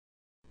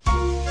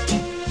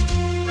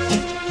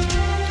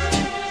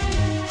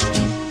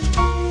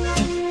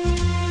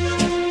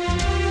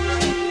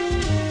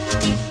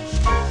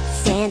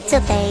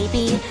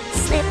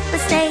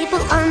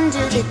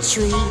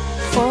tree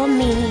for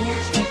me.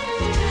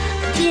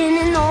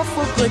 Been an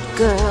awful good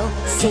girl,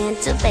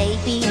 Santa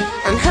baby,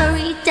 and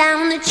hurry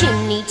down the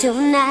chimney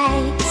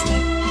tonight.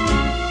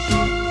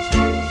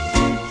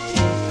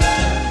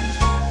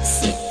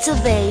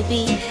 Santa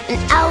baby, an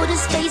outer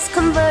space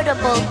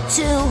convertible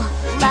to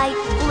light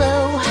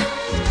blue.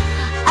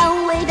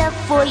 I'll wait up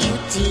for you,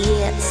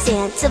 dear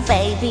Santa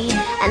baby,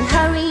 and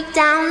hurry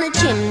down the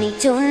chimney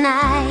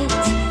tonight.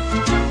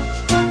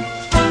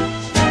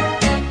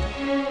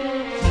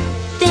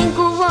 Think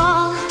of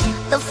all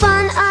the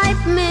fun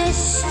I've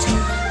missed.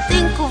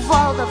 Think of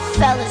all the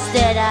fellas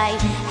that I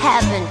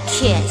haven't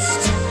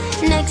kissed.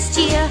 Next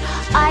year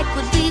I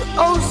could be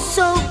oh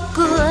so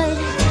good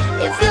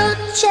if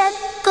you'll check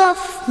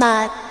off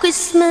my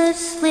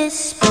Christmas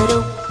list.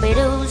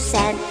 Biddle,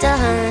 Santa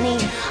honey,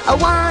 I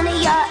want a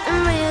yacht,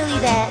 and really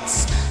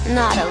that's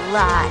not a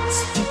lot.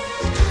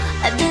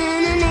 I've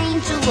been an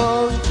angel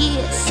all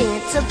year,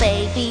 Santa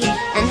baby,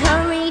 and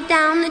hurry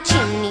down the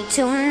chimney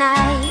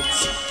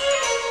tonight.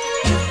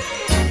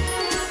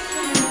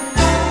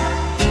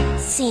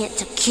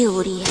 Santa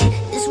cutie,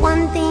 there's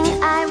one thing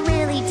I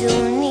really do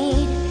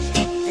need,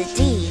 the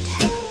deed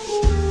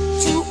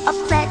to a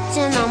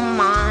platinum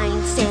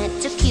mine,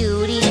 Santa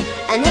cutie,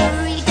 and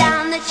hurry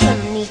down the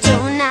chimney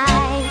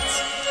tonight.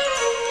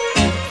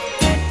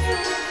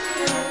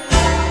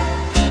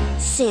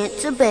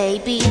 Santa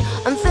baby,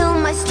 and fill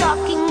my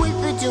stocking with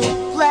a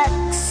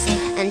duplex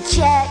and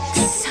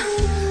checks.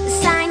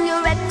 Sign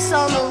your ex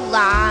on the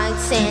line,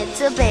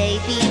 Santa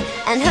baby,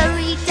 and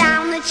hurry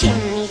down the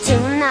chimney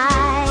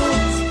tonight.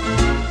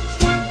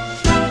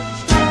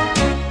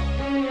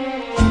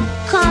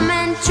 Come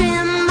and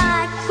trim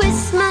my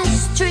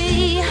Christmas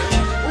tree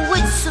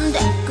with some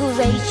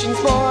decorations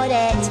bought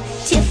at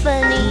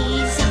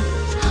Tiffany's.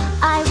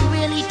 I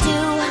really do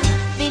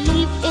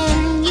believe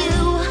in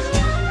you.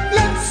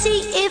 Let's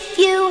see if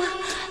you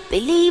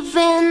believe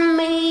in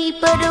me.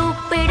 Ba-do,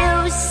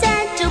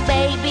 Santa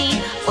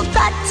baby,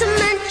 forgot to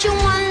mention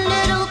one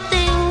little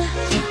thing,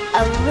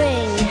 a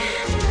ring.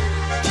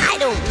 I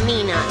don't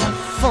mean on the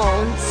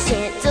phone,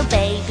 Santa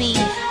baby,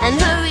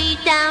 and hurry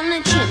down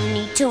the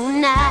chimney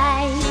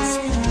tonight.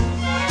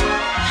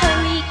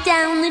 Hurry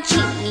down the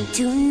chimney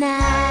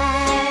tonight.